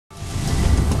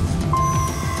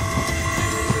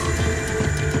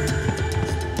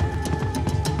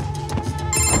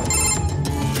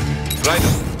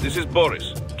this is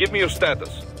Boris. Give me your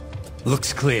status.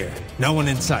 Looks clear. No one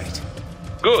in sight.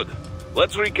 Good.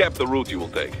 Let's recap the route you will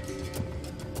take.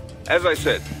 As I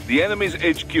said, the enemy's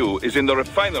HQ is in the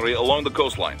refinery along the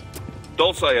coastline.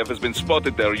 Dolsaev has been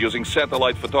spotted there using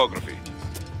satellite photography.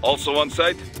 Also on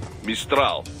site,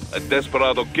 Mistral, a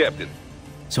Desperado captain.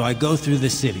 So I go through the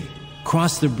city,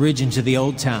 cross the bridge into the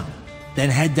old town, then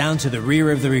head down to the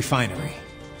rear of the refinery.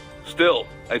 Still,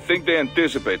 I think they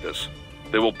anticipate us.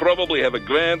 They will probably have a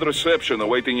grand reception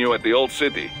awaiting you at the old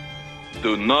city.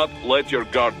 Do not let your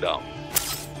guard down.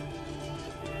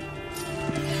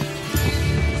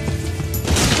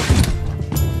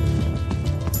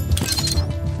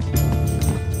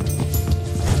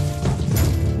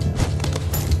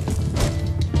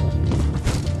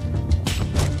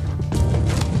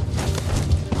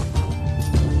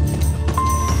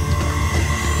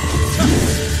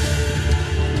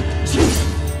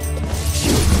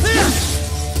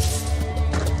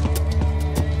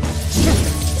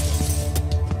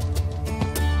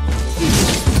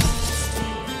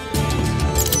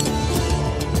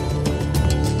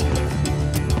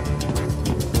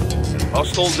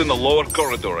 Hostiles in the lower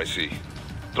corridor, I see.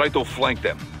 Try to flank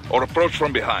them, or approach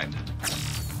from behind.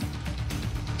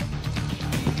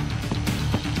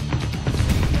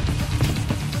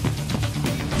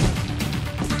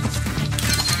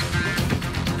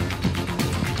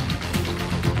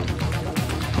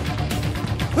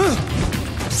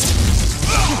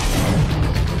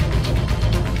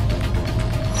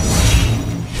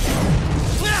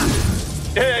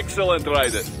 Excellent,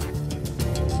 Raiden.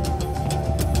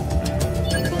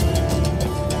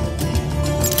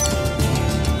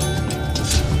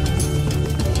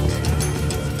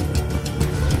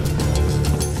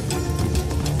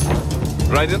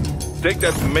 Raiden, take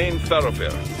that main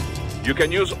thoroughfare. You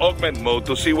can use augment mode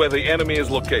to see where the enemy is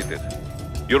located.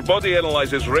 Your body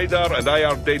analyzes radar and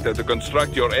IR data to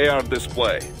construct your AR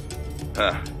display.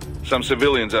 Some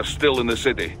civilians are still in the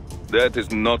city. That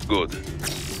is not good.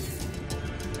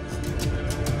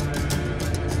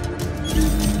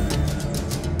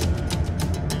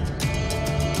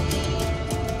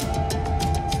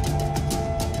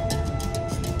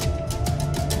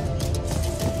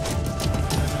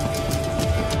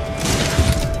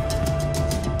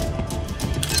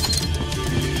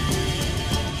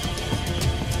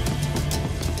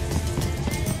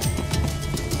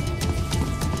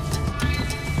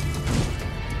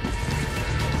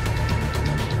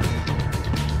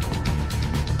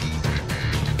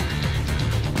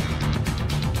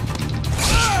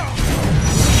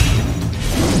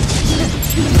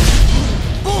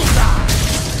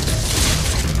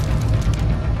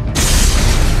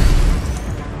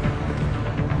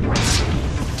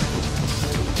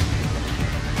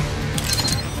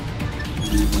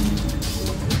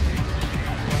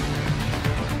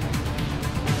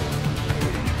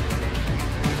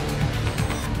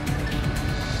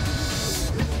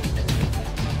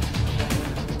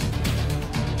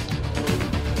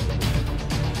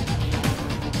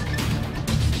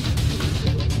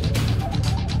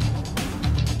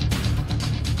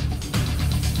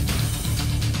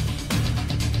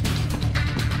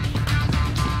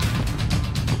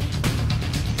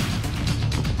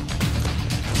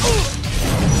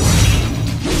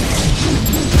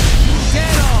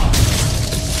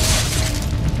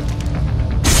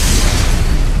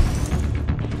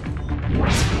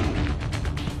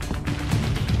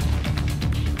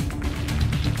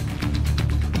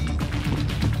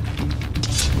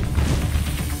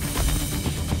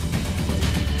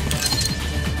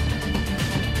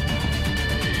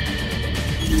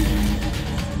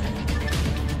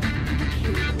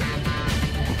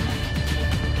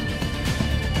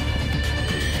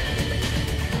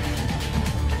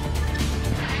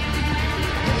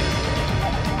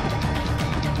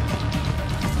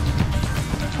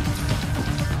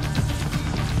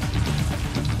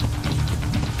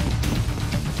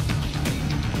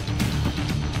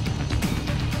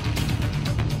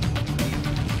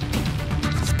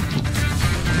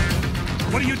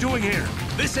 What are you doing here?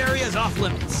 This area is off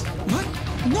limits. What?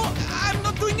 No, I'm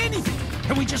not doing anything.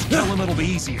 Can we just kill him? It'll be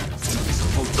easier.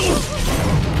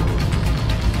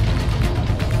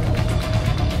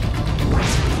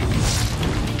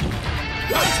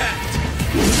 Contact!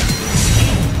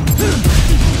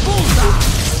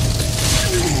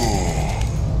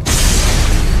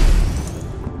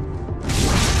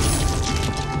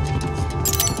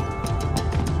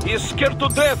 He is scared to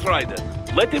death, Raiden.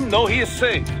 Let him know he is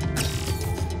safe.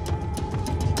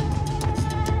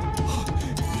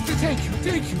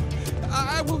 Thank you.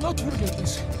 I will not forget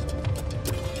this.